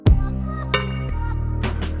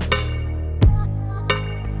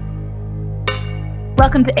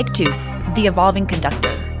Welcome to Ictus, the Evolving Conductor,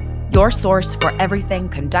 your source for everything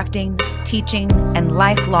conducting, teaching, and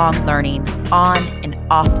lifelong learning on and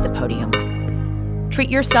off the podium. Treat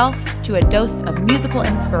yourself to a dose of musical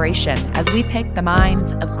inspiration as we pick the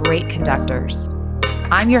minds of great conductors.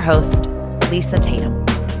 I'm your host, Lisa Tatum.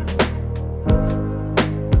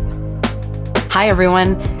 Hi,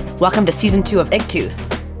 everyone. Welcome to Season 2 of Ictus.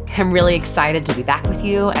 I'm really excited to be back with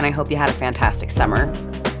you, and I hope you had a fantastic summer.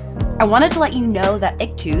 I wanted to let you know that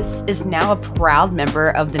Ictus is now a proud member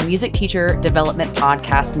of the Music Teacher Development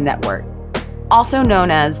Podcast Network, also known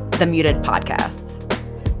as the Muted Podcasts.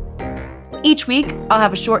 Each week, I'll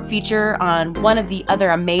have a short feature on one of the other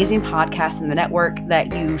amazing podcasts in the network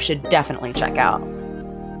that you should definitely check out.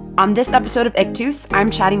 On this episode of Ictus, I'm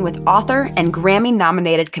chatting with author and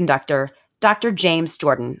Grammy-nominated conductor, Dr. James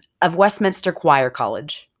Jordan of Westminster Choir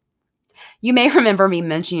College. You may remember me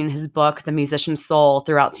mentioning his book, The Musician's Soul,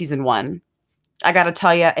 throughout Season 1. I gotta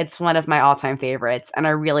tell you, it's one of my all-time favorites, and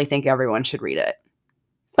I really think everyone should read it.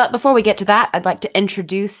 But before we get to that, I'd like to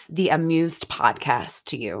introduce the Amused podcast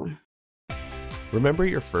to you. Remember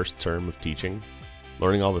your first term of teaching?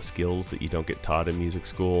 Learning all the skills that you don't get taught in music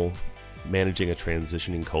school? Managing a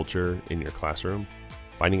transitioning culture in your classroom?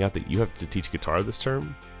 Finding out that you have to teach guitar this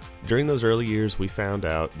term? During those early years, we found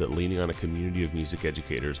out that leaning on a community of music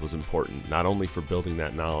educators was important, not only for building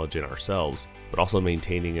that knowledge in ourselves, but also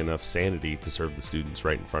maintaining enough sanity to serve the students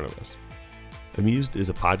right in front of us. Amused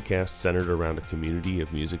is a podcast centered around a community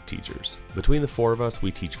of music teachers. Between the four of us,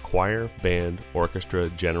 we teach choir, band, orchestra,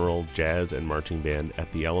 general, jazz, and marching band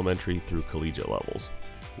at the elementary through collegiate levels.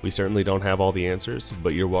 We certainly don't have all the answers,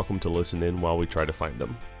 but you're welcome to listen in while we try to find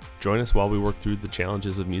them. Join us while we work through the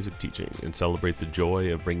challenges of music teaching and celebrate the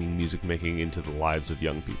joy of bringing music making into the lives of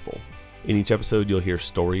young people. In each episode, you'll hear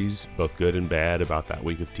stories, both good and bad, about that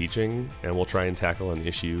week of teaching, and we'll try and tackle an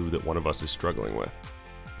issue that one of us is struggling with.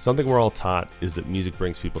 Something we're all taught is that music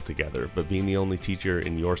brings people together, but being the only teacher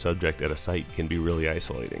in your subject at a site can be really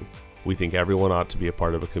isolating. We think everyone ought to be a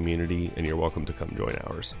part of a community, and you're welcome to come join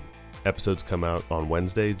ours. Episodes come out on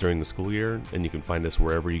Wednesdays during the school year, and you can find us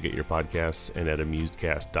wherever you get your podcasts and at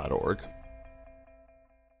amusedcast.org.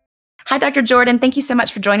 Hi, Dr. Jordan. Thank you so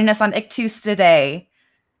much for joining us on Ictus today.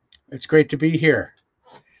 It's great to be here.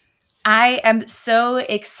 I am so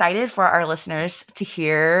excited for our listeners to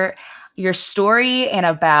hear your story and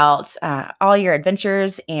about all your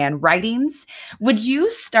adventures and writings. Would you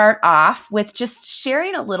start off with just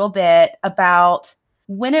sharing a little bit about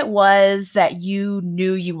when it was that you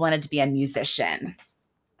knew you wanted to be a musician?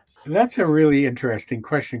 That's a really interesting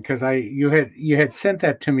question because you had sent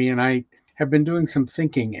that to me, and I have been doing some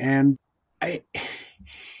thinking, and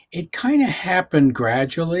it kind of happened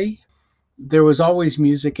gradually. There was always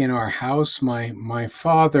music in our house. My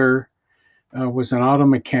father was an auto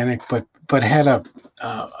mechanic, but had a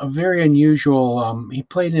very unusual. He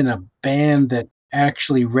played in a band that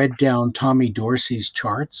actually read down Tommy Dorsey's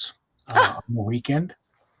charts on the weekend.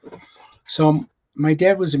 So my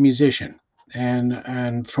dad was a musician,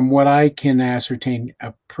 and from what I can ascertain,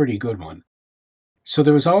 a pretty good one. So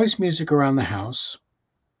there was always music around the house.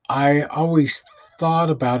 I always thought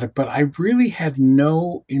about it, but I really had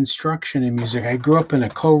no instruction in music. I grew up in a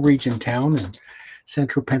co-region town in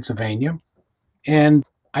central Pennsylvania, and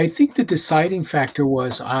I think the deciding factor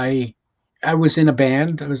was I was in a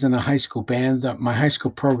band. I was in a high school band. My high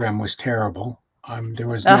school program was terrible. There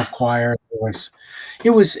was no choir. It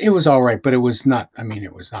was all right, but it was not. I mean,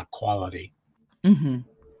 it was not quality. Mm-hmm.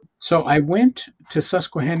 So I went to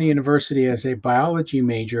Susquehanna University as a biology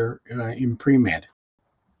major in pre-med.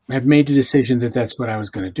 I had made the decision that that's what I was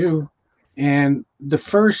going to do, and the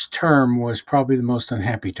first term was probably the most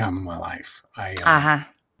unhappy time of my life. I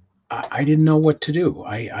didn't know what to do.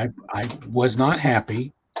 I was not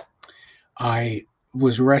happy. I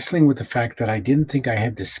was wrestling with the fact that I didn't think I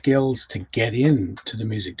had the skills to get into the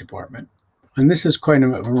music department. And this is quite a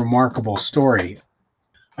remarkable story.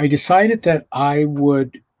 I decided that I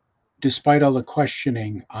would, despite all the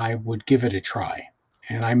questioning, I would give it a try.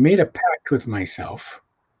 And I made a pact with myself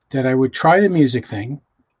that I would try the music thing.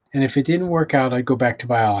 And if it didn't work out, I'd go back to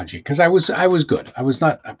biology because I was good. I was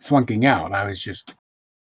not flunking out. I was just...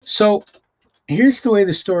 So here's the way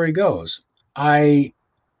the story goes. I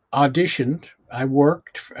auditioned. I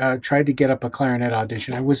worked, tried to get up a clarinet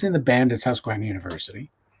audition. I was in the band at Susquehanna University,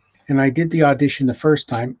 and I did the audition the first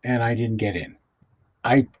time, and I didn't get in.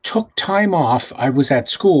 I took time off. I was at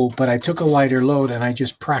school, but I took a lighter load, and I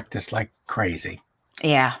just practiced like crazy.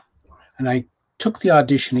 Yeah. And I took the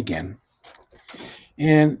audition again.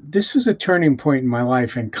 And this was a turning point in my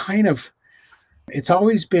life, and kind of, it's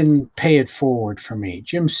always been pay it forward for me.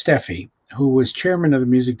 Jim Steffi, who was chairman of the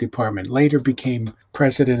music department, later became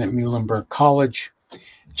president at Muhlenberg College.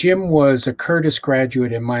 Jim was a Curtis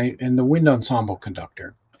graduate and the wind ensemble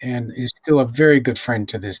conductor, and is still a very good friend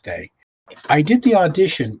to this day. I did the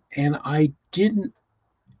audition, and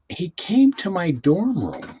he came to my dorm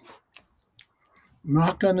room,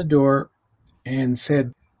 knocked on the door, and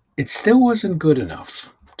said, it still wasn't good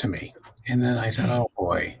enough to me. And then I thought, oh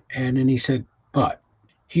boy. And then he said,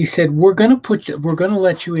 we're going to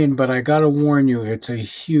let you in, but I got to warn you, it's a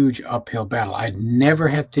huge uphill battle. I'd never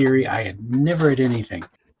had theory. I had never had anything.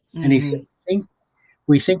 Mm-hmm. And he said,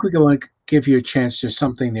 we think we're going to give you a chance. There's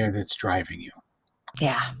something there that's driving you.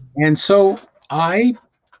 Yeah. And so I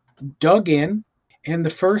dug in, and the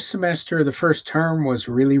first term was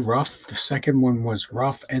really rough. The second one was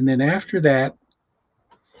rough. And then after that,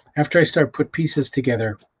 after I started put pieces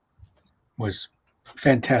together, was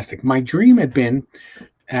fantastic. My dream had been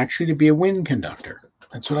actually to be a wind conductor.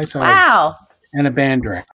 That's what I thought. Wow. And a band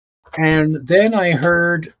director. And then I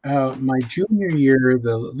heard my junior year,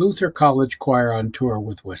 the Luther College Choir on tour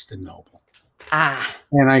with Weston Noble.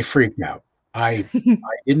 And I freaked out. I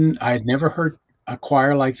had never heard a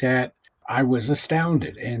choir like that. I was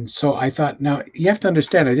astounded. And so I thought, now you have to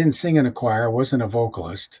understand, I didn't sing in a choir. I wasn't a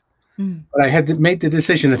vocalist. But I had to make the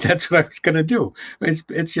decision that that's what I was going to do.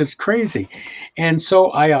 It's just crazy. And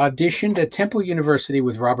so I auditioned at Temple University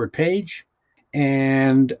with Robert Page,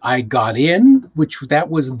 and I got in, that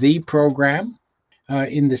was the program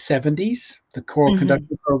in the 70s, the choral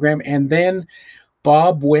conducting program. And then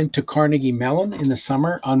Bob went to Carnegie Mellon in the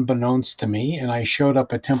summer, unbeknownst to me, and I showed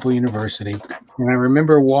up at Temple University. And I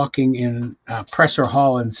remember walking in Presser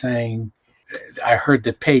Hall and saying, I heard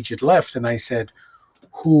that Page had left, and I said,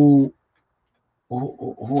 who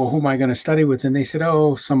am I going to study with? And they said,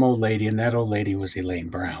 oh, some old lady. And that old lady was Elaine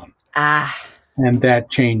Brown. And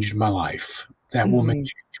that changed my life. That woman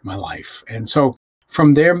changed my life. And so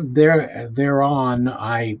from there on,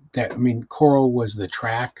 choral was the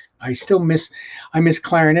track. I miss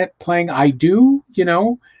clarinet playing. I do,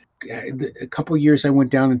 a couple of years I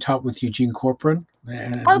went down and taught with Eugene Corcoran.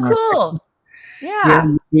 Cool. Yeah.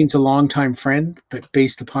 Eugene's a longtime friend, but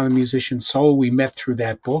based upon the musician's soul, we met through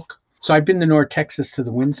that book. So I've been to North Texas to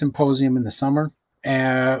the Wind Symposium in the summer.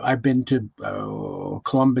 I've been to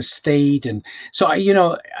Columbus State. And so,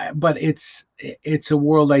 but it's a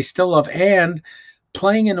world I still love. And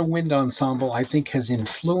playing in a wind ensemble, I think, has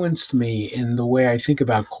influenced me in the way I think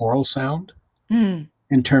about choral sound in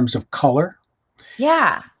terms of color.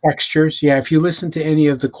 Yeah. Textures. Yeah. If you listen to any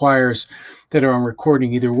of the choirs that are on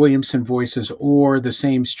recording, either Williamson Voices or the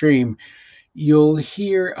same stream, you'll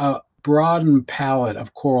hear a broadened palette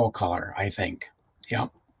of choral color, I think. Yeah.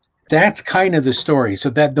 That's kind of the story. So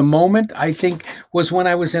that the moment, I think, was when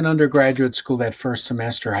I was in undergraduate school that first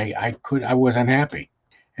semester. I wasn't happy.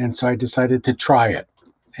 And so I decided to try it.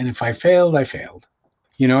 And if I failed, I failed.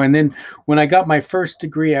 And then when I got my first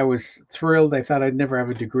degree, I was thrilled. I thought I'd never have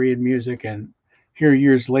a degree in music. And here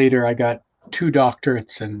years later, I got 2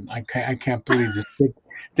 doctorates, and I can't believe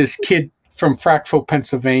this kid from Frackville,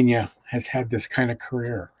 Pennsylvania has had this kind of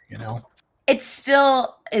career, It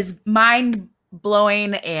still is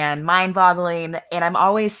mind-blowing and mind-boggling, and I'm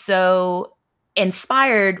always so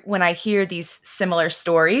inspired when I hear these similar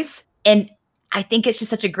stories. And I think it's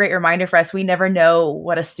just such a great reminder for us. We never know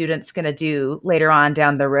what a student's going to do later on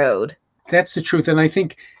down the road. That's the truth. And I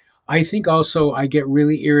think also I get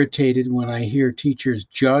really irritated when I hear teachers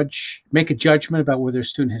make a judgment about whether a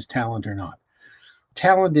student has talent or not.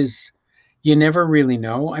 Talent is, you never really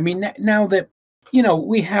know. I mean, now that,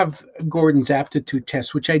 we have Gordon's aptitude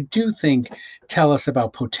tests, which I do think tell us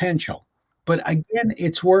about potential. But again,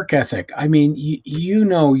 it's work ethic. I mean,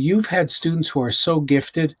 you've had students who are so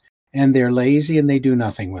gifted and they're lazy and they do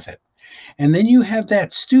nothing with it. And then you have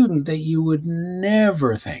that student that you would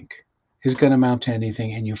never think is going to amount to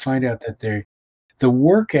anything. And you find out that the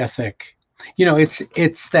work ethic,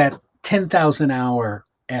 it's that 10,000 hour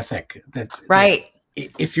ethic that, right.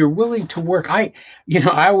 If you're willing to work, I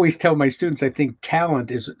always tell my students, I think talent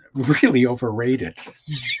is really overrated.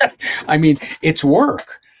 I mean, it's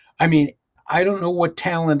work. I mean, I don't know what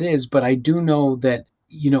talent is, but I do know that,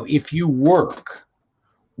 if you work,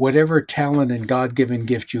 whatever talent and God-given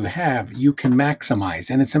gift you have, you can maximize.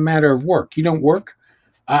 And it's a matter of work. You don't work,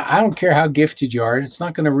 I don't care how gifted you are, it's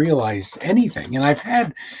not going to realize anything. And I've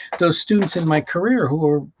had those students in my career who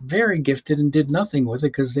were very gifted and did nothing with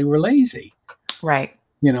it because they were lazy. Right.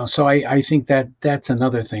 So I think that's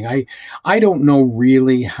another thing. I don't know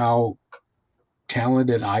really how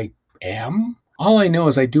talented I am. All I know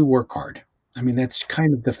is I do work hard. I mean, that's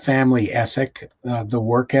kind of the family ethic, the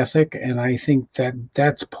work ethic. And I think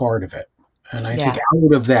that's part of it. And I think Yeah.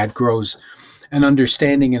 out of that grows an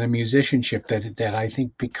understanding and a musicianship that I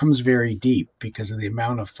think becomes very deep because of the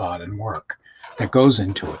amount of thought and work that goes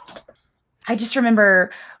into it. I just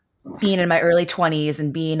remember being in my early 20s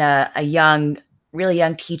and being a young, really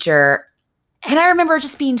young teacher. And I remember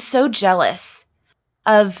just being so jealous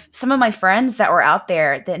of some of my friends that were out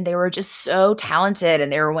there, that they were just so talented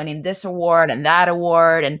and they were winning this award and that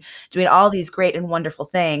award and doing all these great and wonderful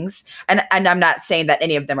things. And I'm not saying that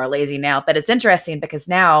any of them are lazy now, but it's interesting because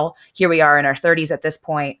now here we are in our 30s at this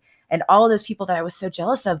point, and all of those people that I was so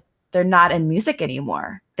jealous of, they're not in music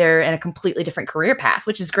anymore. They're in a completely different career path,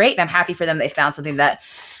 which is great. And I'm happy for them. They found something that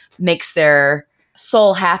makes their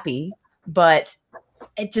soul happy, but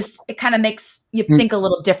it kind of makes you think a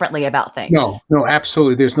little differently about things. No,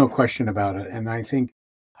 absolutely. There's no question about it. And I think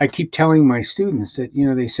I keep telling my students that,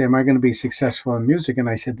 they say, am I going to be successful in music? And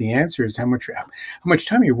I said, the answer is how much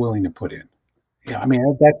time you're willing to put in. Yeah. I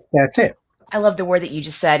mean, that's it. I love the word that you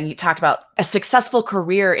just said. And you talked about a successful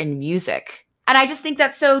career in music. And I just think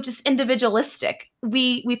that's so just individualistic.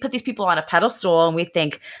 We put these people on a pedestal and we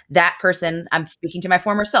think that person, I'm speaking to my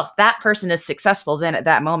former self, that person is successful then at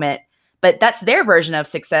that moment. But that's their version of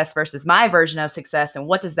success versus my version of success. And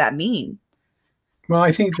what does that mean? Well,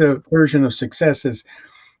 I think the version of success is,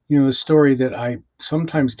 the story that I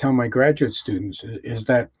sometimes tell my graduate students is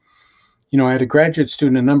that, I had a graduate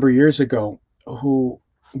student a number of years ago who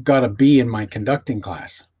got a B in my conducting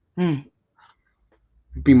class.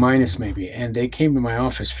 B minus maybe. And they came to my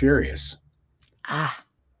office furious.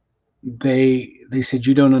 They said,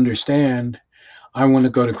 you don't understand. I want to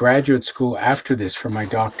go to graduate school after this for my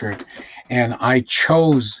doctorate. And I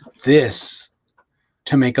chose this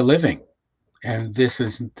to make a living. And this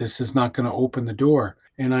is not going to open the door.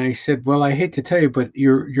 And I said, well, I hate to tell you, but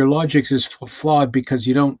your logic is flawed because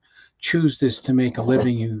you don't choose this to make a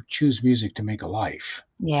living. You choose music to make a life.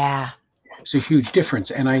 Yeah. It's a huge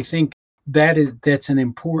difference. And I think that's an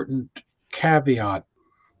important caveat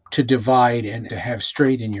to divide and to have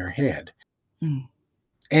straight in your head.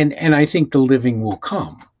 And I think the living will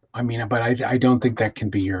come. I mean, but I don't think that can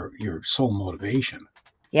be your sole motivation.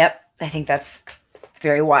 Yep. I think it's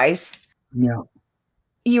very wise. Yeah.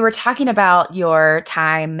 You were talking about your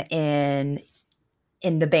time in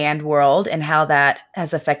the band world and how that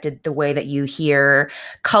has affected the way that you hear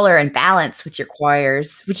color and balance with your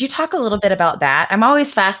choirs. Would you talk a little bit about that? I'm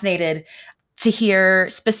always fascinated to hear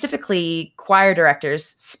specifically choir directors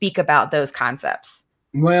speak about those concepts.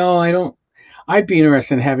 Well, I'd be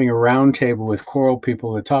interested in having a roundtable with choral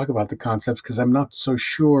people to talk about the concepts because I'm not so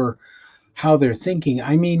sure how they're thinking.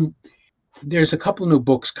 I mean, there's a couple new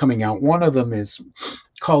books coming out. One of them is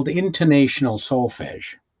called Intonational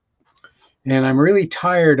Solfege. And I'm really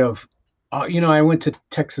tired of, I went to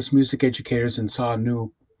Texas Music Educators and saw a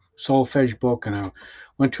new solfege book, and I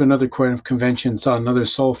went to another convention, saw another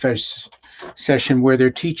solfege session where they're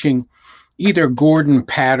teaching either Gordon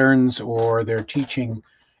patterns or they're teaching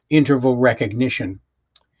interval recognition.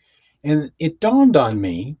 And it dawned on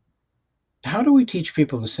me, how do we teach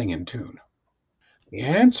people to sing in tune? The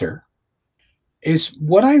answer is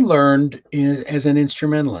what I learned as an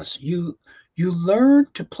instrumentalist. You learn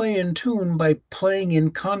to play in tune by playing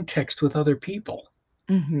in context with other people.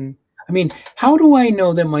 Mm-hmm. I mean, how do I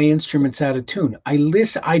know that my instrument's out of tune?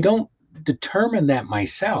 I don't determine that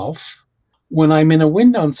myself. When I'm in a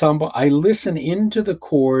wind ensemble, I listen into the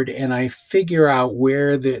chord and I figure out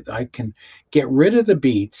where I can get rid of the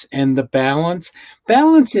beats and the balance.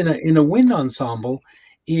 Balance in a wind ensemble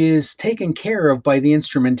is taken care of by the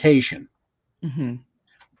instrumentation. Mm-hmm.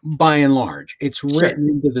 By and large, it's written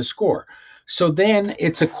into the score. So then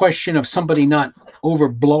it's a question of somebody not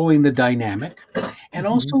overblowing the dynamic and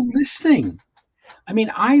also listening. I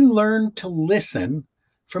mean, I learned to listen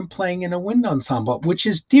from playing in a wind ensemble, which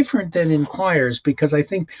is different than in choirs, because I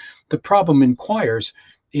think the problem in choirs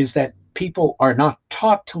is that people are not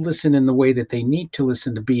taught to listen in the way that they need to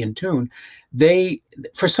listen to be in tune.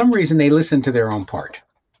 For some reason, they listen to their own part.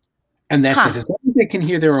 And that's it. As long as they can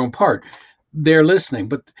hear their own part, they're listening.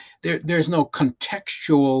 But there's no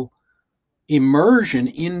contextual immersion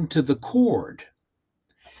into the chord.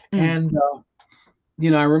 And,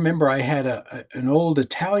 I remember I had an old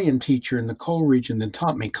Italian teacher in the Cole region that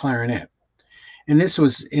taught me clarinet. And this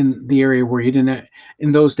was in the area where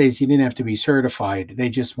in those days, you didn't have to be certified. They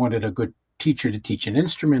just wanted a good teacher to teach an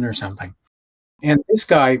instrument or something. And this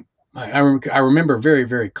guy, I remember very,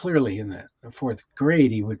 very clearly in the fourth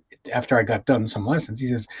grade, he would, after I got done some lessons, he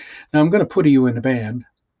says, now I'm going to put you in the band.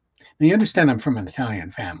 Now you understand I'm from an Italian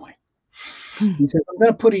family. He says, I'm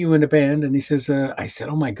going to put you in a band. And he says, I said,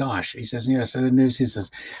 oh my gosh. He says, yes, the news. He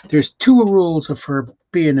says, there's two rules for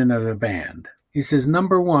being in a band. He says,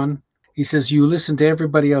 number one, He says, you listen to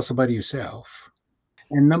everybody else but yourself.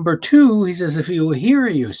 And number two, he says, if you hear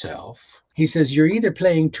yourself, he says, you're either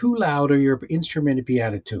playing too loud or your instrument would be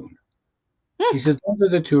out of tune. He says, those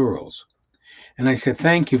are the two rules. And I said,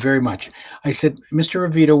 thank you very much. I said, Mr.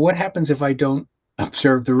 Ravito, what happens if I don't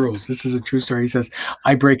observe the rules? This is a true story. He says,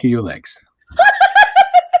 I break your legs.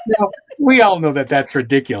 Now, we all know that that's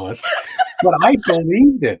ridiculous, but I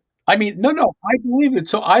believed it. I mean, no, I believed it.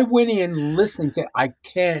 So I went in, listened, and said, I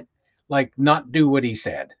can't not do what he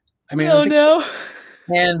said. I mean, no.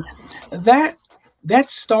 And that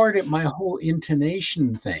started my whole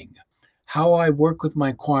intonation thing. How I work with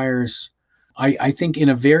my choirs, I think in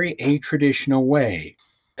a very a-traditional way.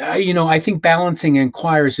 I think balancing in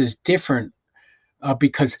choirs is different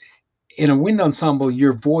because in a wind ensemble,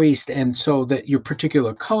 you're voiced, and so that your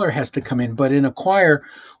particular color has to come in. But in a choir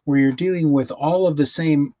where you're dealing with all of the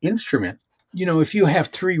same instrument, if you have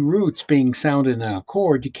three roots being sounded in a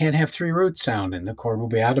chord, you can't have three roots sound, and the chord will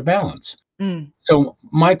be out of balance. So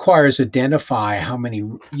my choirs identify how many,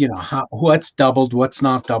 what's doubled, what's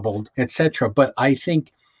not doubled, etc. But I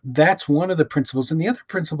think that's one of the principles. And the other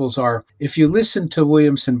principles are, if you listen to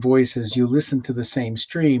Williamson voices, you listen to the same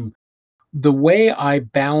stream. The way I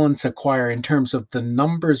balance a choir in terms of the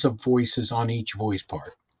numbers of voices on each voice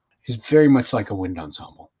part is very much like a wind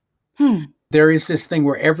ensemble. There is this thing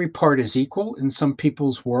where every part is equal in some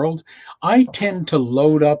people's world. I tend to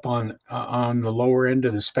load up on the lower end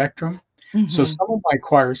of the spectrum. So some of my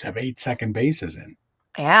choirs have 8-second basses in.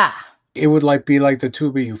 Yeah. It would be like the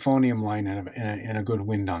tuba euphonium line in a good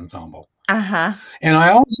wind ensemble. Uh-huh. And I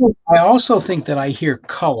also think that I hear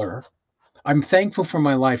color. I'm thankful for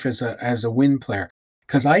my life as a wind player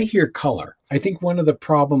because I hear color. I think one of the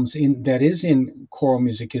problems that is in choral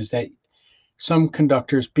music is that some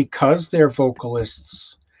conductors, because they're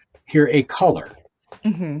vocalists, hear a color.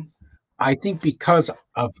 I think because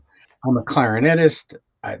I'm a clarinetist,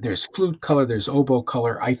 there's flute color, there's oboe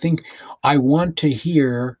color. I think I want to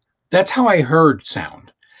hear, that's how I heard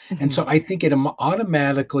sound. And so I think it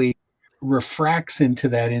automatically refracts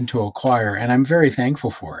into a choir. And I'm very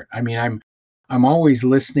thankful for it. I mean, I'm always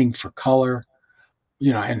listening for color,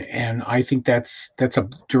 and I think that's a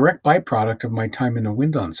direct byproduct of my time in a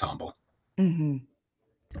wind ensemble.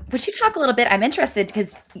 Would you talk a little bit? I'm interested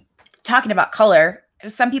because talking about color,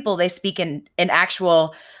 some people, they speak in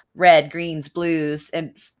actual red, greens, blues.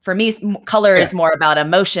 And for me, color is more about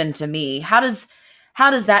emotion to me. How does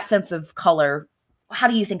that sense of color, how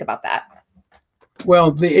do you think about that?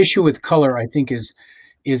 Well, the issue with color, I think, is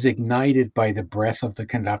ignited by the breath of the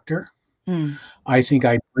conductor. I think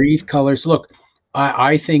I breathe colors. Look,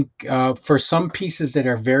 I think for some pieces that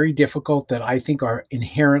are very difficult, that I think are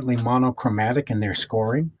inherently monochromatic in their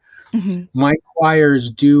scoring, my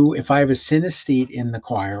choirs do. If I have a synesthete in the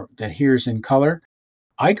choir that hears in color,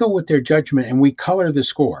 I go with their judgment and we color the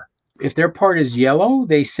score. If their part is yellow,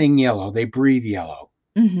 they sing yellow, they breathe yellow.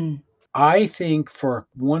 I think for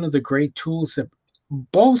one of the great tools that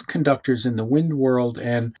both conductors in the wind world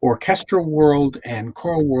and orchestral world and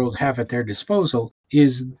choral world have at their disposal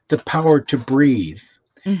is the power to breathe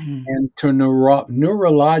and to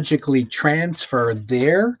neurologically transfer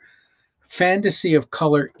their fantasy of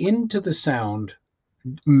color into the sound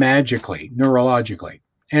magically, neurologically.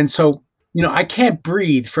 And so, I can't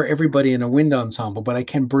breathe for everybody in a wind ensemble, but I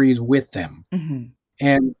can breathe with them.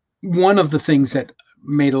 And one of the things that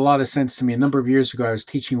made a lot of sense to me, a number of years ago, I was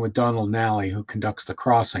teaching with Donald Nally, who conducts The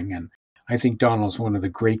Crossing. And I think Donald's one of the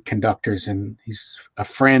great conductors, and he's a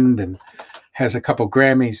friend and has a couple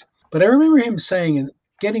Grammys. But I remember him saying, and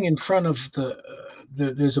getting in front of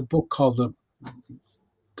there's a book called The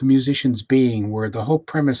Musician's Being, where the whole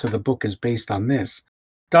premise of the book is based on this.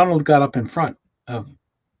 Donald got up in front of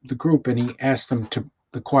the group and he asked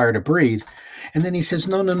the choir to breathe. And then he says,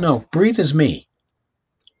 no, breathe as me.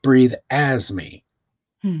 Breathe as me.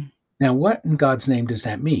 Now, what in God's name does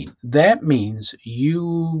that mean? That means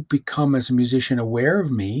you become, as a musician, aware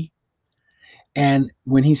of me. And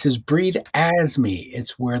when he says breathe as me,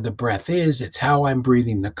 it's where the breath is. It's how I'm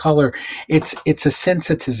breathing the color. It's a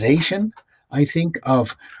sensitization, I think,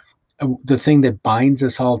 of the thing that binds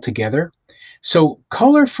us all together. So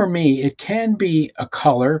color for me, it can be a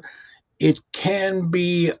color. It can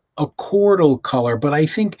be a chordal color. But I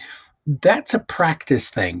think that's a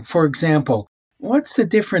practice thing. For example, what's the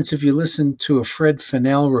difference if you listen to a Fred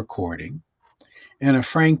Fennell recording and a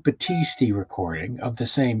Frank Battisti recording of the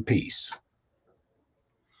same piece?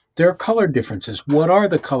 There are color differences. What are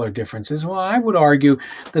the color differences? Well, I would argue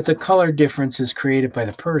that the color difference is created by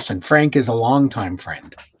the person. Frank is a longtime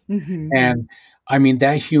friend. And I mean,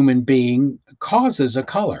 that human being causes a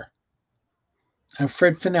color.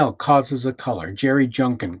 Fred Fennell causes a color. Jerry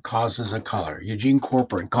Junkin causes a color. Eugene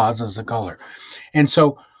Corcoran causes a color. And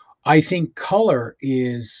so I think color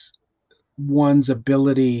is one's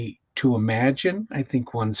ability to imagine. I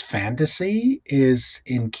think one's fantasy is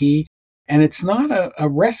in key. And it's not a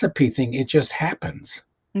recipe thing. It just happens.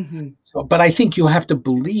 Mm-hmm. So, but I think you have to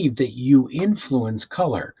believe that you influence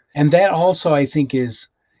color. And that also, I think, is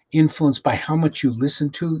influenced by how much you listen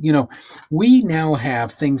to. We now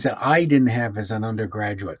have things that I didn't have as an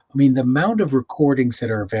undergraduate. I mean, the amount of recordings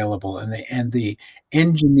that are available and the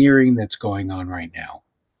engineering that's going on right now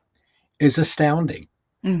is astounding.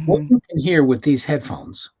 Mm-hmm. What you can hear with these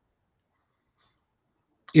headphones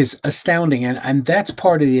is astounding. And that's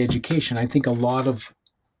part of the education. I think a lot of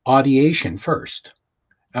audiation first.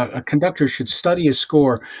 A conductor should study a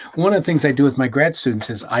score. One of the things I do with my grad students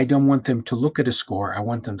is I don't want them to look at a score. I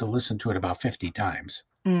want them to listen to it about 50 times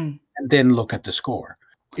and then look at the score,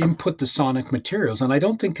 input the sonic materials. And I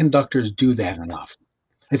don't think conductors do that enough.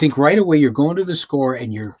 I think right away you're going to the score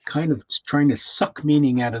and you're kind of trying to suck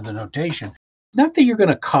meaning out of the notation. Not that you're going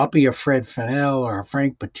to copy a Fred Fennell or a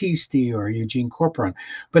Frank Battisti or a Eugene Corcoran,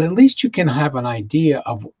 but at least you can have an idea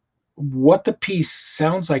of what the piece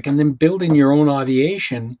sounds like, and then build in your own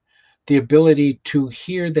audiation the ability to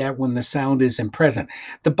hear that when the sound isn't present.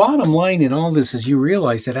 The bottom line in all this is you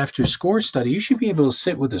realize that after score study, you should be able to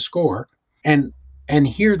sit with a score and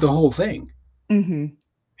hear the whole thing. Mm-hmm.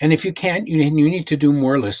 And if you can't, you need to do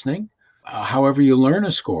more listening, however you learn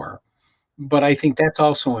a score. But I think that's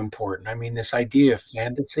also important. I mean, this idea of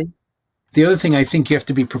fantasy. The other thing I think you have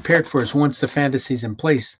to be prepared for is once the fantasy's in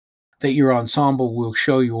place, that your ensemble will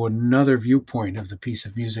show you another viewpoint of the piece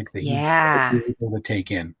of music that you're able to take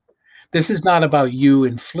in. This is not about you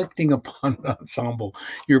inflicting upon an ensemble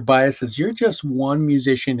your biases. You're just one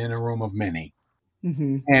musician in a room of many.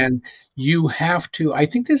 Mm-hmm. And you have to, I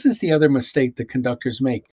think this is the other mistake that conductors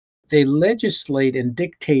make. They legislate and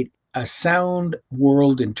dictate a sound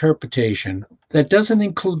world interpretation that doesn't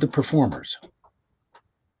include the performers.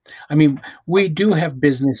 I mean, we do have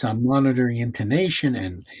business on monitoring intonation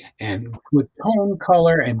and good tone,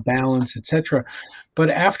 color, and balance, etc. But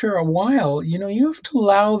after a while, you have to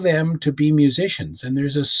allow them to be musicians, and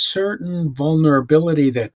there's a certain vulnerability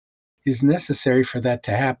that is necessary for that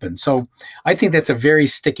to happen. So I think that's a very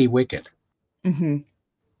sticky wicket. Mm-hmm.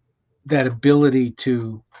 That ability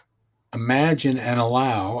to imagine and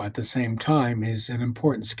allow at the same time is an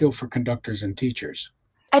important skill for conductors and teachers.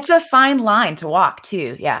 It's a fine line to walk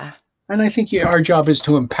too. Yeah. And I think our job is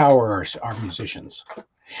to empower our musicians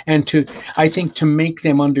and to make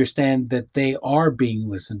them understand that they are being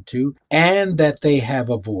listened to and that they have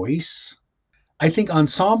a voice. I think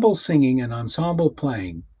ensemble singing and ensemble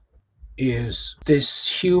playing is this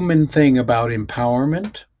human thing about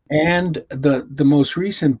empowerment. And the most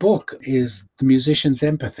recent book is The Musician's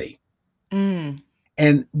Empathy. Mm.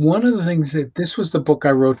 And one of the things this was the book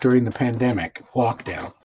I wrote during the pandemic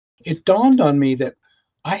lockdown. It dawned on me that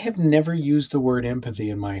I have never used the word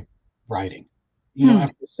empathy in my writing.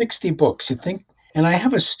 After 60 books, you think, and I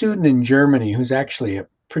have a student in Germany who's actually a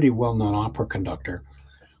pretty well-known opera conductor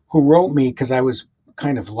who wrote me because I was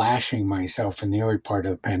kind of lashing myself in the early part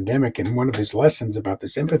of the pandemic in one of his lessons about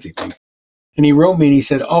this empathy thing. And he wrote me and he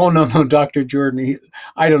said, "Oh, no, Dr. Jordan,"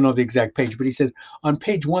 I don't know the exact page, but he said, "On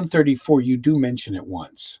page 134, you do mention it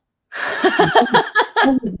once."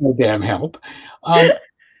 That was no damn help. But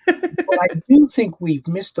I do think we've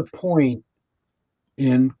missed a point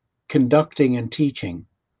in conducting and teaching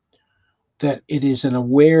that it is an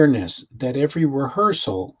awareness that every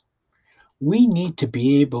rehearsal, we need to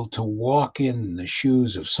be able to walk in the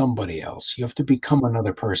shoes of somebody else. You have to become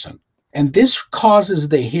another person. And this causes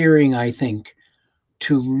the hearing, I think,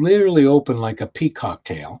 to literally open like a peacock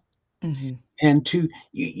tail. Mm-hmm. And to,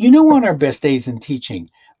 on our best days in teaching,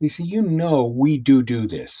 Lisa, we do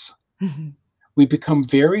this. Mm-hmm. We become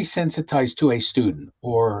very sensitized to a student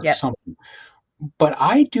or something. But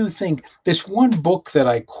I do think this one book that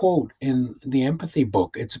I quote in the empathy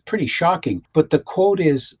book, it's pretty shocking, but the quote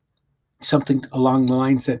is something along the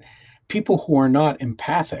lines that people who are not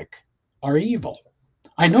empathic are evil.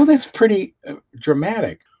 I know that's pretty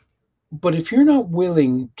dramatic, but if you're not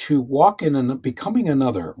willing to walk in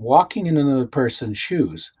walking in another person's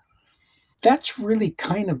shoes, that's really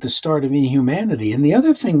kind of the start of inhumanity. And the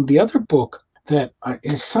other book that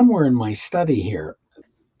is somewhere in my study here,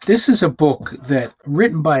 this is a book that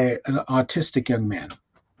written by an autistic young man.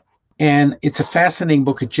 And it's a fascinating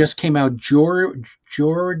book. It just came out. Jordy,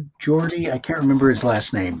 I can't remember his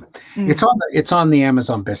last name. Mm. It's on the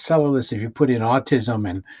Amazon bestseller list. If you put in autism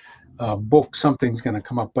and book, something's going to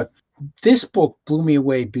come up. But this book blew me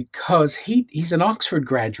away because he's an Oxford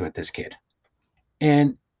graduate, this kid.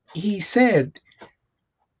 And he said,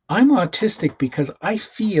 I'm autistic because I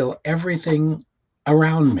feel everything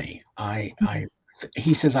around me.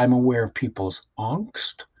 He says, I'm aware of people's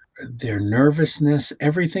angst, their nervousness,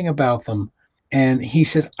 everything about them. And he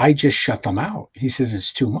says, I just shut them out. He says,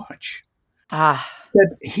 it's too much. Ah.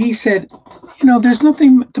 He said, there's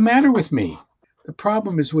nothing the matter with me. The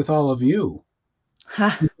problem is with all of you.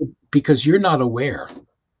 Huh. Because you're not aware.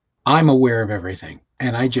 I'm aware of everything.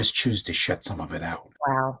 And I just choose to shut some of it out.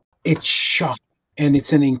 Wow. It's shocking. And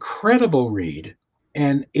it's an incredible read.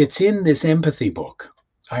 And it's in this empathy book.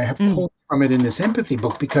 I have quotes from it in this empathy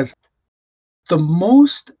book because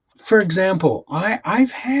for example,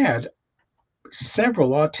 I've had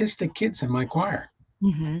several autistic kids in my choir.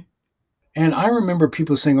 Mm-hmm. And I remember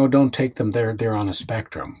people saying, oh, don't take them. They're on a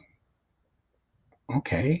spectrum.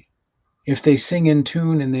 Okay. If they sing in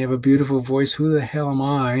tune and they have a beautiful voice, who the hell am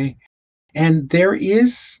I? And there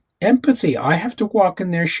is empathy. I have to walk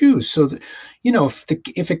in their shoes. So, that,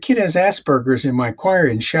 if a kid has Asperger's in my choir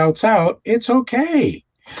and shouts out, it's okay.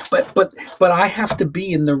 But I have to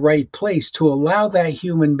be in the right place to allow that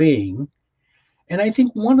human being. And I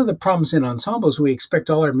think one of the problems in ensembles, we expect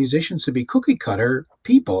all our musicians to be cookie cutter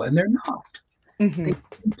people, and they're not. Mm-hmm.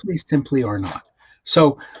 They simply are not.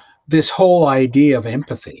 So this whole idea of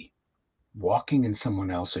empathy, walking in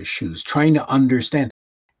someone else's shoes, trying to understand.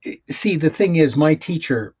 See, the thing is, my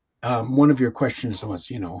teacher, one of your questions was,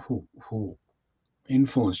 who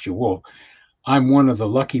influenced you? Well, I'm one of the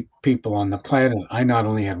lucky people on the planet. I not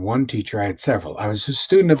only had one teacher, I had several. I was a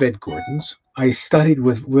student of Ed Gordon's. I studied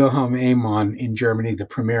with Wilhelm Amann in Germany,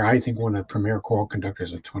 I think one of the premier choral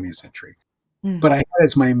conductors of the 20th century. But I had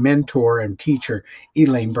as my mentor and teacher,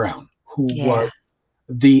 Elaine Brown, who was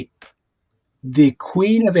the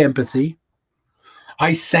queen of empathy.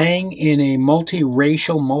 I sang in a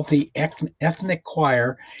multiracial, multi-ethnic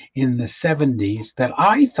choir in the 70s that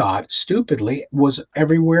I thought, stupidly, was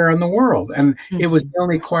everywhere in the world. And it was the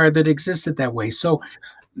only choir that existed that way. So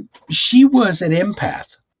she was an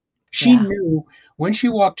empath. She knew when she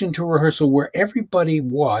walked into rehearsal where everybody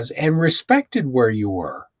was and respected where you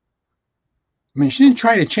were. I mean, she didn't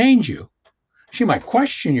try to change you. She might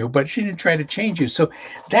question you, but she didn't try to change you. So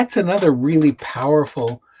that's another really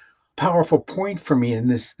powerful point for me in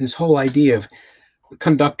this whole idea of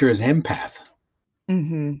conductor as empath,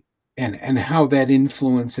 and how that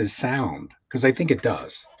influences sound, because I think it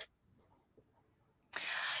does.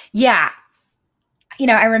 Yeah.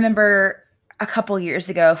 I remember a couple years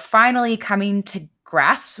ago finally coming to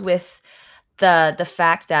grasp with the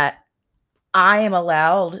fact that I am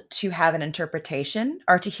allowed to have an interpretation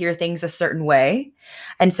or to hear things a certain way.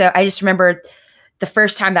 And so I just remember the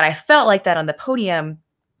first time that I felt like that on the podium,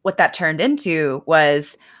 what that turned into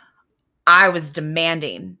was I was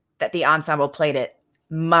demanding that the ensemble played it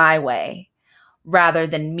my way rather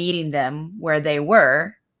than meeting them where they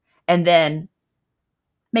were and then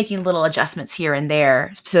making little adjustments here and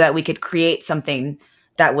there so that we could create something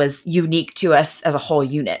that was unique to us as a whole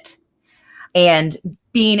unit. And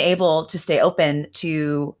being able to stay open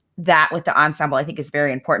to that with the ensemble, I think, is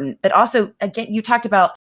very important. But also, again, you talked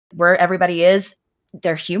about where everybody is.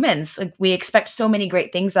 They're humans. Like, we expect so many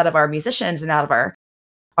great things out of our musicians and out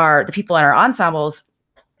of the people in our ensembles.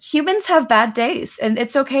 Humans have bad days, and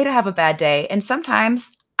it's okay to have a bad day. And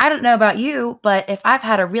sometimes, I don't know about you, but if I've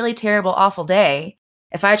had a really terrible, awful day,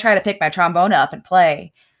 if I try to pick my trombone up and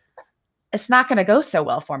play, it's not going to go so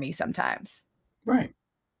well for me sometimes. Right.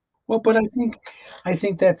 Well, but I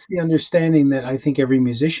think that's the understanding that I think every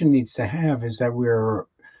musician needs to have, is that we're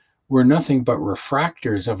nothing but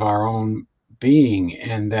refractors of our own being,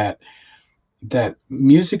 and that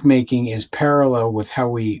music making is parallel with how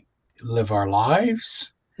we live our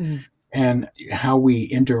lives and how we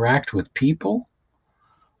interact with people.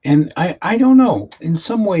 And I don't know, in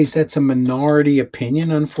some ways that's a minority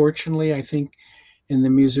opinion, unfortunately, I think, in the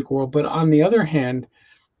music world. But on the other hand,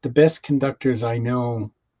 the best conductors I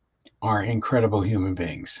know are incredible human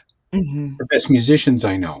beings. The best musicians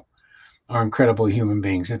I know are incredible human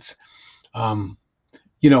beings. It's,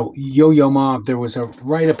 Yo-Yo Ma, there was a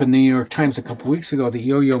write-up in the New York Times a couple of weeks ago that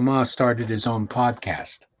Yo-Yo Ma started his own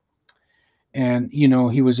podcast. And,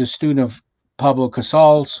 he was a student of Pablo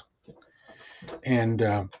Casal's. And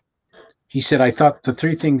he said, I thought the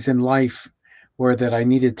three things in life were that I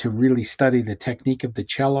needed to really study the technique of the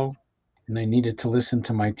cello, and I needed to listen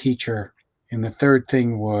to my teacher. And the third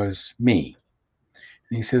thing was me.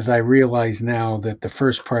 And he says, I realize now that the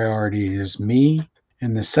first priority is me.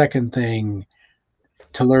 And the second thing,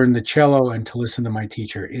 to learn the cello and to listen to my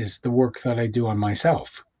teacher, is the work that I do on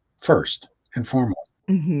myself first and foremost.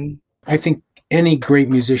 I think any great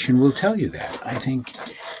musician will tell you that, I think.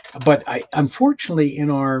 But unfortunately, in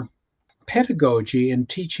our pedagogy and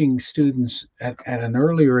teaching students at an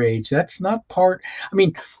earlier age, that's not part. I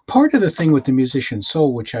mean, part of the thing with the musician's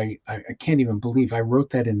soul, which I can't even believe I wrote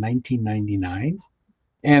that in 1999,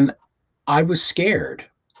 and I was scared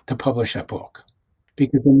to publish that book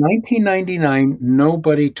because in 1999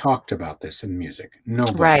 nobody talked about this in music.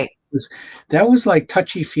 Nobody. Right. That was like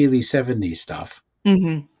touchy-feely 70s stuff.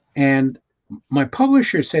 Mm-hmm. And my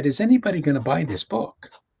publisher said, "Is anybody going to buy this book?"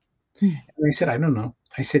 And I said, "I don't know."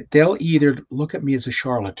 I said, "They'll either look at me as a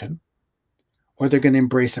charlatan or they're going to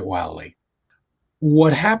embrace it wildly."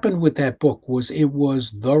 What happened with that book was it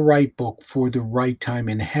was the right book for the right time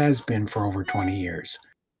and has been for over 20 years.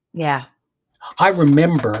 Yeah. I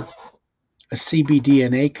remember a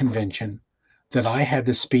CBDNA convention that I had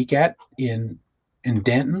to speak at in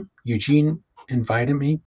Denton. Eugene invited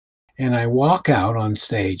me, and I walk out on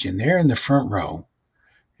stage, and there in the front row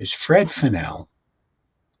is Fred Fennell,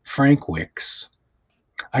 Frank Wicks.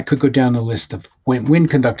 I could go down the list of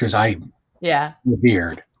wind conductors I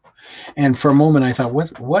revered. And for a moment, I thought,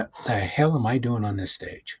 what the hell am I doing on this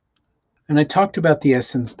stage? And I talked about the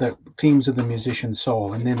essence, the themes of the musician's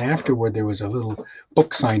soul. And then afterward, there was a little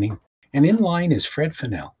book signing. And in line is Fred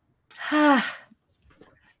Fennell.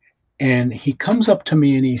 And he comes up to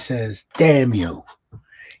me and he says, "Damn you."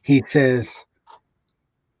 He says,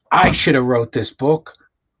 "I should have wrote this book.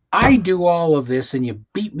 I do all of this and you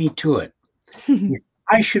beat me to it.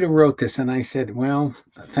 I should have wrote this." And I said, "Well,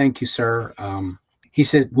 thank you, sir." He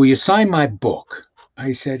said, "Will you sign my book?"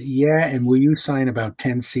 I said, "Yeah, and will you sign about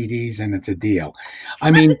 10 CDs and it's a deal." I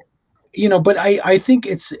mean, but I think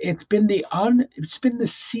it's been the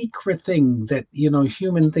secret thing that,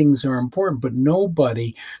 human things are important, but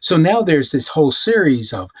nobody. So now there's this whole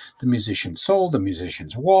series of the musician's soul, the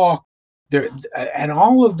musician's walk, there, and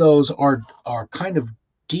all of those are kind of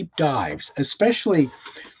deep dives, especially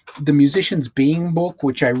the Musician's Being book,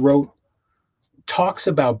 which I wrote, talks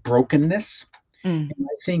about brokenness. And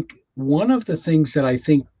I think one of the things that I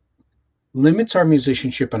think limits our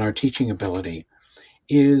musicianship and our teaching ability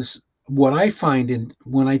is what I find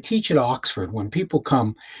when I teach at Oxford, when people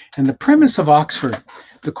come, and the premise of Oxford,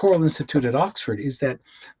 the Choral Institute at Oxford, is that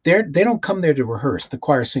they don't come there to rehearse. The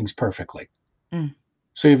choir sings perfectly.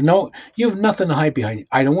 So you have nothing to hide behind.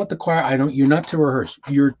 I don't want the choir. You're not to rehearse.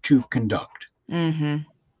 You're to conduct. Mm-hmm.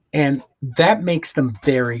 And that makes them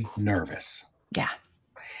very nervous. Yeah.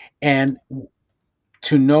 And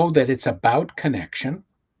to know that it's about connection,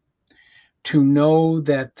 to know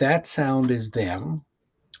that sound is them,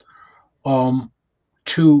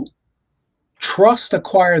 to trust a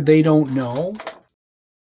choir they don't know,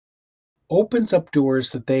 opens up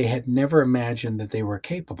doors that they had never imagined that they were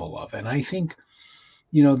capable of. And I think,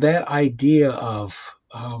 that idea of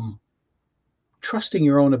trusting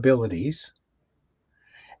your own abilities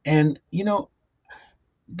and,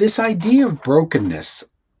 this idea of brokenness.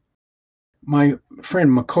 My friend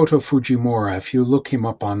Makoto Fujimura, if you look him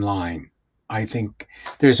up online, I think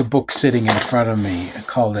there's a book sitting in front of me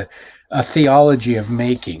called A Theology of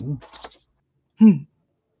Making.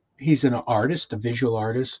 He's an artist, a visual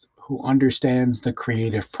artist who understands the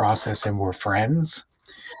creative process, and we're friends.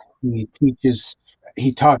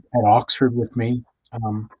 He taught at Oxford with me.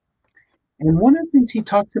 And one of the things he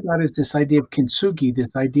talks about is this idea of kintsugi,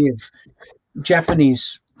 this idea of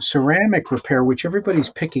Japanese ceramic repair, which everybody's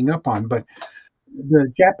picking up on, but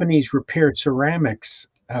the Japanese repair ceramics,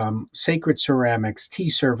 sacred ceramics, tea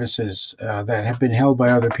services that have been held by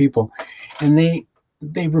other people, and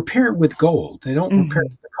they repair it with gold. They don't repair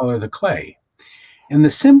it with the color of the clay. And the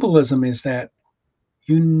symbolism is that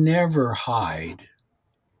you never hide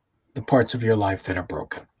the parts of your life that are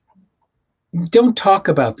broken. Don't talk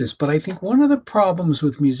about this, but I think one of the problems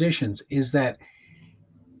with musicians is that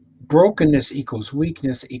brokenness equals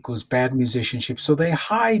weakness equals bad musicianship. So they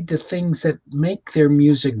hide the things that make their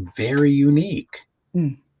music very unique.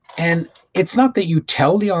 And it's not that you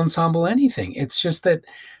tell the ensemble anything. It's just that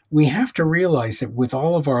we have to realize that with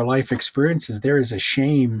all of our life experiences, there is a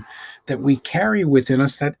shame that we carry within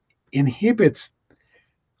us that inhibits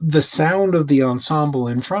the sound of the ensemble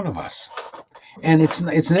in front of us. And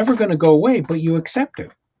it's never going to go away, but you accept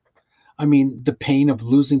it. I mean, the pain of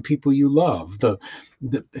losing people you love, the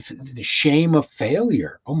shame of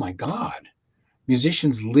failure. Oh my God.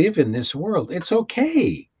 Musicians live in this world. It's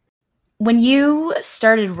okay. When you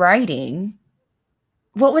started writing,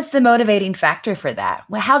 what was the motivating factor for that?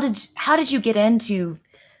 How did you get into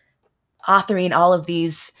authoring all of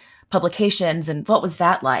these publications, and what was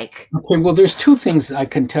that like? Okay, well, there's two things I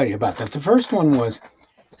can tell you about that. The first one was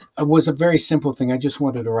a very simple thing. I just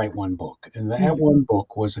wanted to write one book, and that one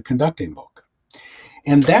book was a conducting book.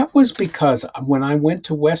 And that was because when I went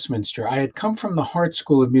to Westminster, I had come from the Hart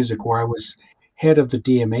School of Music where I was head of the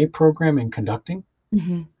DMA program in conducting.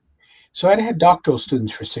 Mm-hmm. So I'd had doctoral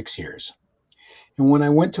students for 6 years. And when I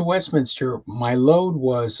went to Westminster, my load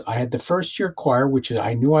was I had the first year choir, which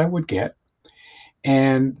I knew I would get.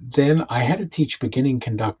 And then I had to teach beginning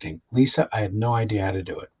conducting. Lisa, I had no idea how to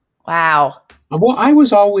do it. Wow. Well,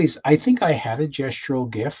 I think I had a gestural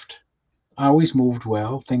gift. I always moved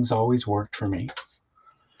well. Things always worked for me.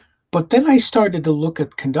 But then I started to look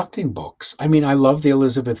at conducting books. I mean, I love the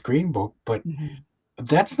Elizabeth Green book, but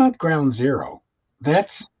that's not ground zero.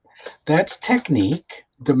 That's technique.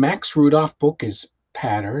 The Max Rudolph book is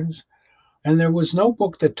patterns. And there was no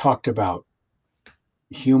book that talked about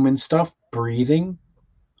human stuff, breathing,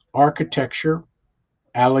 architecture,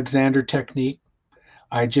 Alexander technique.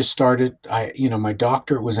 I just started, my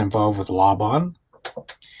doctorate was involved with Laban.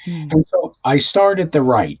 And so I started the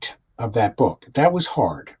write of that book. That was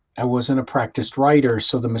hard. I wasn't a practiced writer.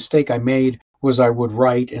 So the mistake I made was I would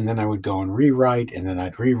write and then I would go and rewrite and then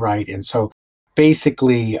I'd rewrite. And so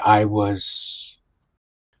basically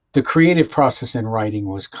the creative process in writing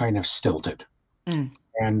was kind of stilted.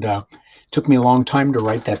 And it took me a long time to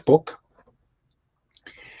write that book.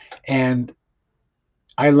 And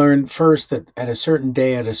I learned first that at a certain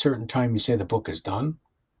day, at a certain time, you say the book is done.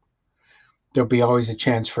 There'll be always a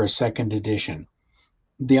chance for a second edition.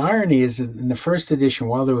 The irony is in the first edition,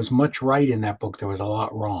 while there was much right in that book, there was a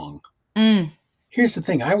lot wrong. Here's the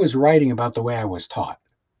thing. I was writing about the way I was taught.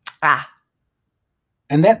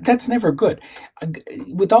 And that's never good.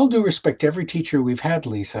 With all due respect to every teacher we've had,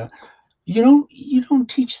 Lisa, you don't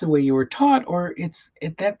teach the way you were taught, or it's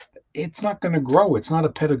not going to grow. It's not a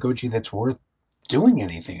pedagogy that's worth doing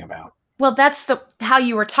anything about. Well, that's how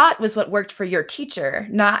you were taught was what worked for your teacher,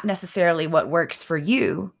 not necessarily what works for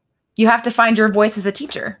you. You have to find your voice as a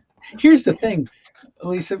teacher. Here's the thing,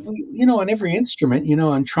 Lisa, on every instrument,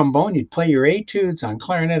 on trombone, you'd play your etudes. On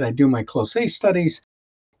clarinet, I do my close studies.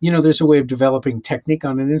 There's a way of developing technique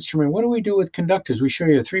on an instrument. What do we do with conductors? We show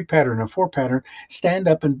you a 3-pattern, a 4-pattern, stand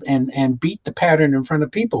up and beat the pattern in front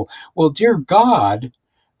of people. Well, dear God,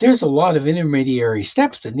 there's a lot of intermediary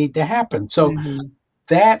steps that need to happen. So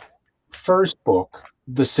that first book,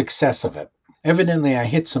 the success of it, evidently I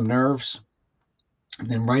hit some nerves. And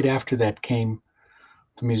then right after that came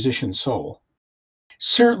The Musician's Soul.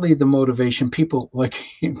 Certainly the motivation, people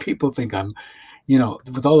think I'm,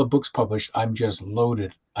 with all the books published, I'm just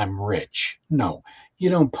loaded. I'm rich. No, you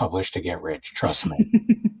don't publish to get rich. Trust me.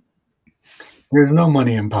 There's no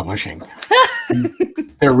money in publishing.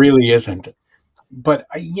 There really isn't. But,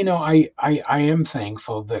 I am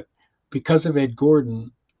thankful that because of Ed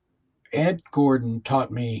Gordon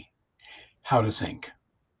taught me how to think.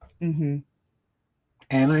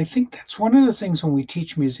 And I think that's one of the things when we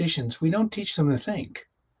teach musicians, we don't teach them to think.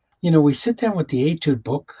 We sit down with the etude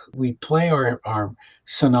book, we play our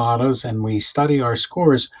sonatas and we study our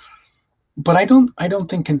scores. But I don't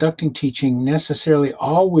think conducting teaching necessarily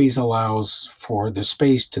always allows for the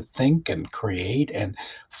space to think and create and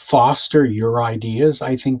foster your ideas.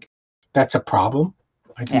 I think that's a problem.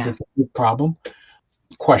 I think that's a big problem.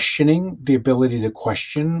 Questioning, the ability to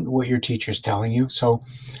question what your teacher's telling you. So,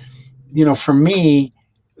 for me,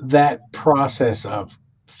 that process of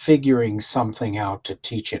figuring something out to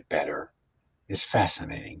teach it better is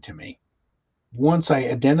fascinating to me. Once I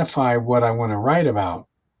identify what I want to write about,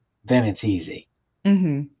 then it's easy.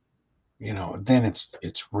 Then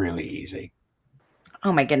it's really easy.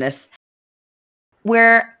 Oh my goodness.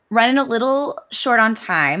 We're running a little short on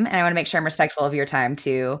time, and I want to make sure I'm respectful of your time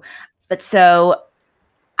too. But so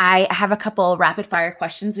I have a couple rapid fire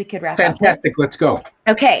questions we could wrap up. Fantastic. Let's go.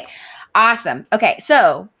 Okay. Awesome. Okay.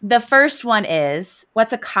 So the first one is,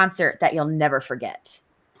 what's a concert that you'll never forget?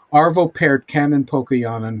 Arvo Pärt, Canon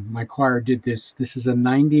Pocoyonen. My choir did this. This is a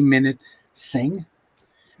 90-minute sing,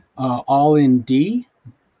 all in D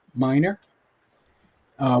minor,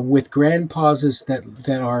 with grand pauses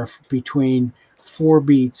that are between 4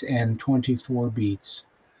 beats and 24 beats.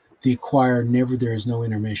 The choir there is no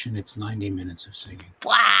intermission. It's 90 minutes of singing.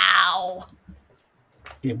 Wow.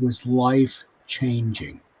 It was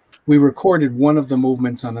life-changing. We recorded one of the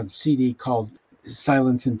movements on a CD called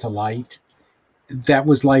Silence into Light. That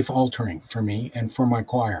was life-altering for me and for my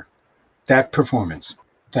choir. That performance,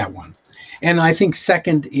 that one. And I think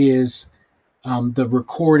second is the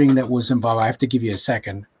recording that was involved. I have to give you a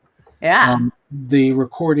second. Yeah. The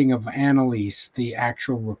recording of Annalise, the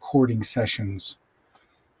actual recording sessions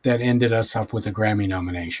that ended us up with a Grammy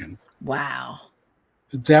nomination. Wow.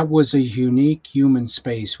 That was a unique human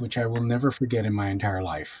space, which I will never forget in my entire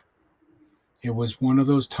life. It was one of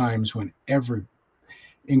those times when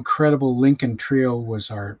incredible Lincoln Trio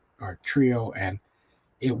was our trio, and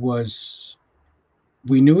it was,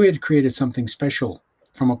 we knew we had created something special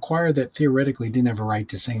from a choir that theoretically didn't have a right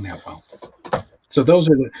to sing that well. So those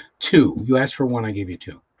are the two. You asked for one, I gave you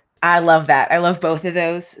two. I love that. I love both of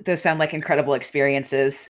those. Those sound like incredible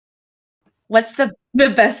experiences. What's the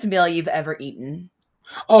best meal you've ever eaten?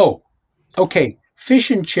 Oh, okay.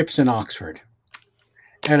 Fish and chips in Oxford.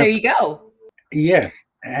 There you go. Yes,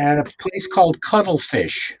 at a place called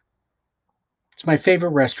Cuttlefish. It's my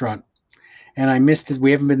favorite restaurant, and I missed it.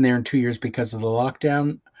 We haven't been there in 2 years because of the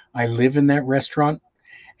lockdown. I live in that restaurant,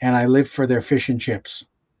 and I live for their fish and chips.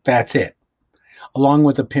 That's it, along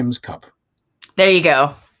with a Pim's cup. There you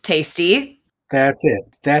go. Tasty. That's it.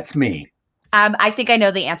 That's me. I think I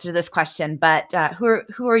know the answer to this question, but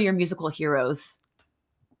who are your musical heroes?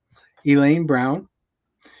 Elaine Brown,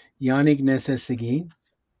 Yannick Nézet-Séguin,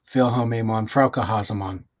 Wilhelm Amon, Frauke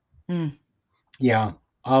Hasemann. Mm. Yeah,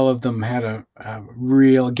 all of them had a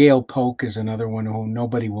real. Gail Polk is another one who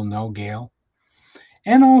nobody will know, Gail.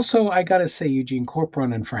 And also, I got to say, Eugene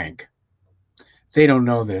Corporon and Frank. They don't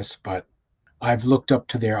know this, but I've looked up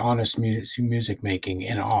to their honest music making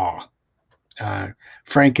in awe.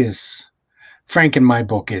 Frank in my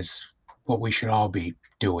book is what we should all be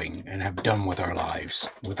doing and have done with our lives,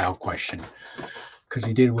 without question, because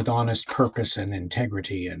he did it with honest purpose and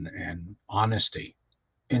integrity and honesty,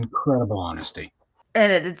 incredible honesty.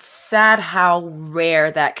 And it's sad how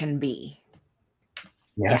rare that can be.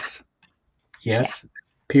 Yes.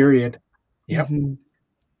 Period. Yep. Mm-hmm.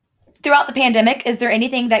 Throughout the pandemic, is there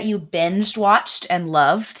anything that you binged watched and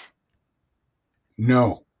loved?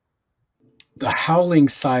 No. The Howling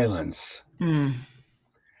Silence.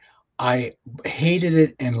 I hated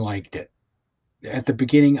it and liked it. At the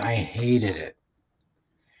beginning, I hated it.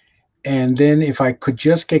 And then if I could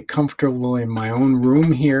just get comfortable in my own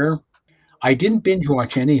room here, I didn't binge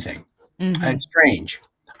watch anything. Mm-hmm. It's strange.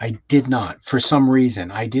 I did not. For some reason,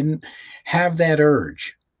 I didn't have that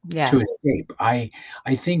urge to escape. I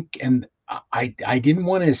think, and I didn't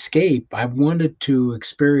want to escape. I wanted to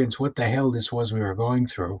experience what the hell this was we were going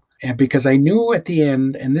through. And because I knew at the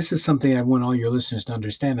end, and this is something I want all your listeners to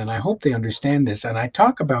understand, and I hope they understand this, and I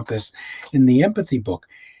talk about this in the empathy book.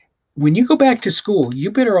 When you go back to school,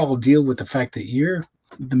 you better all deal with the fact that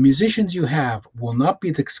the musicians you have will not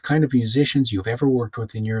be the kind of musicians you've ever worked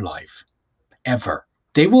with in your life, ever.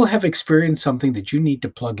 They will have experienced something that you need to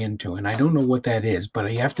plug into, and I don't know what that is,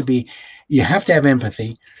 but you have to have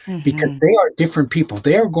empathy, because they are different people.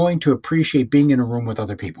 They are going to appreciate being in a room with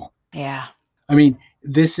other people. Yeah. I mean,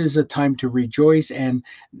 this is a time to rejoice, and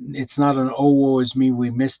it's not an, oh, woe is me, we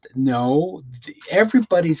missed. No,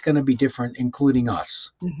 everybody's going to be different, including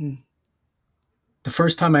us. Mm-hmm. The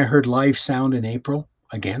first time I heard live sound in April,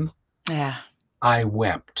 again, I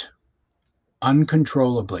wept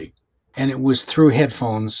uncontrollably. And it was through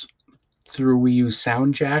headphones, we used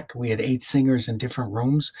Sound Jack. We had 8 singers in different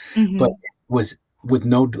rooms, but it was with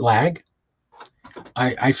no lag.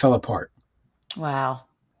 I fell apart. Wow.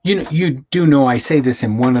 You do know I say this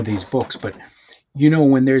in one of these books, but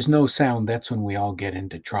when there's no sound, that's when we all get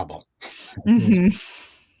into trouble. Mm-hmm.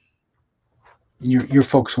 Your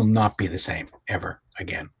folks will not be the same ever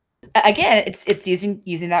again. Again, it's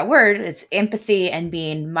using that word. It's empathy and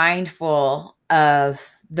being mindful of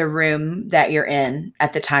the room that you're in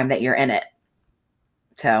at the time that you're in it.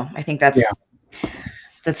 So I think that's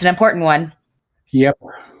an important one. Yep.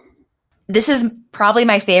 This is probably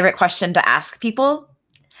my favorite question to ask people.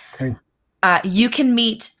 Okay. You can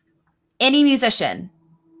meet any musician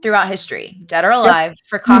throughout history, dead or alive,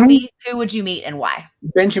 for coffee. Who would you meet and why?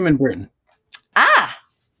 Benjamin Britten.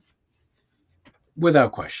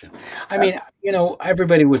 Without question. I mean,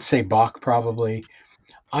 everybody would say Bach probably.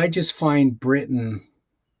 I just find Britten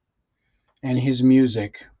and his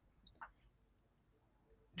music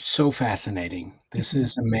so fascinating. This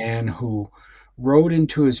is a man who wrote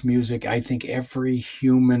into his music, I think, every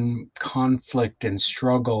human conflict and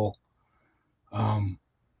struggle.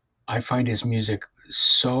 I find his music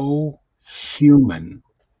so human,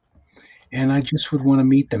 and I just would want to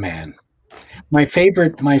meet the man. My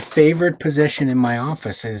favorite possession in my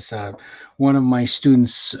office is one of my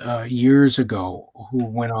students years ago who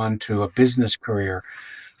went on to a business career,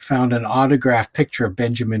 found an autographed picture of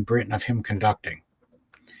Benjamin Britten of him conducting.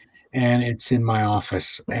 And it's in my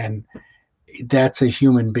office. And that's a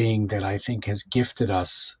human being that I think has gifted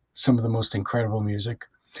us some of the most incredible music.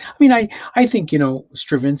 I mean, I think,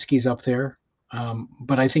 Stravinsky's up there.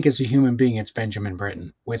 But I think as a human being, it's Benjamin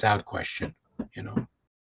Britten, without question,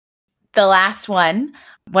 The last one,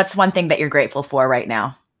 what's one thing that you're grateful for right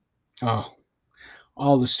now? Oh,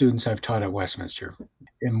 all the students I've taught at Westminster.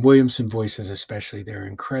 and Williamson Voices especially, they're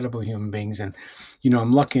incredible human beings. And,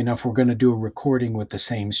 I'm lucky enough, we're going to do a recording with The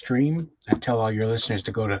Same Stream. I tell all your listeners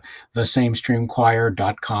to go to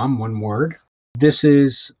thesamestreamchoir.com, one word. This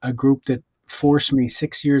is a group that forced me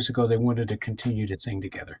 6 years ago. They wanted to continue to sing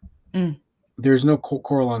together. There's no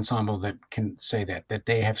choral ensemble that can say that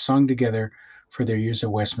they have sung together for their years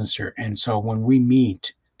at Westminster. And so when we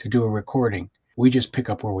meet to do a recording, we just pick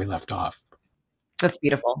up where we left off. That's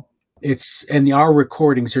beautiful. It's in our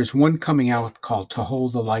recordings. There's one coming out called "To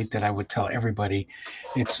Hold the Light" that I would tell everybody.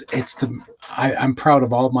 I'm proud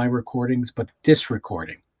of all my recordings, but this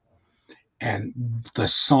recording and the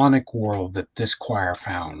sonic world that this choir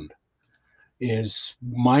found is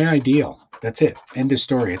my ideal. That's it. End of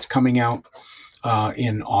story. It's coming out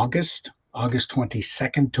in August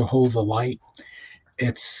 22nd. To Hold the Light.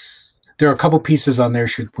 There are a couple pieces on there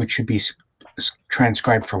which should be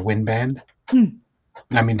transcribed for wind band.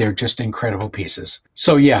 I mean, they're just incredible pieces.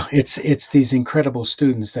 So yeah, it's these incredible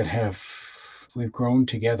students that we've grown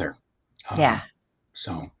together.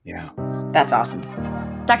 So yeah, that's awesome.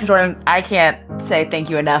 Dr. Jordan, I can't say thank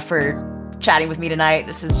you enough for chatting with me tonight.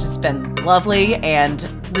 This has just been lovely, and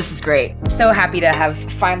this is great. So happy to have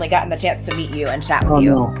finally gotten the chance to meet you and chat with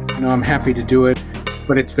you. No, I'm happy to do it,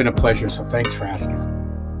 but it's been a pleasure. So thanks for asking.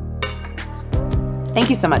 Thank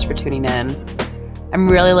you so much for tuning in. I'm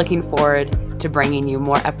really looking forward to bringing you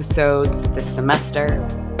more episodes this semester,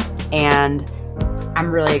 and I'm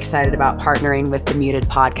really excited about partnering with the Muted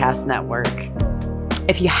Podcast Network.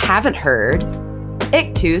 If you haven't heard,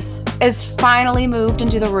 Ictus is finally moved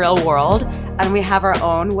into the real world, and we have our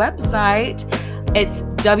own website. It's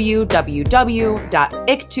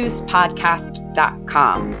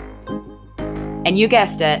www.ictuspodcast.com. And you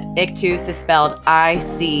guessed it, Ictus is spelled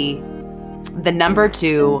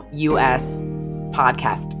IC2US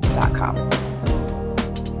podcast.com.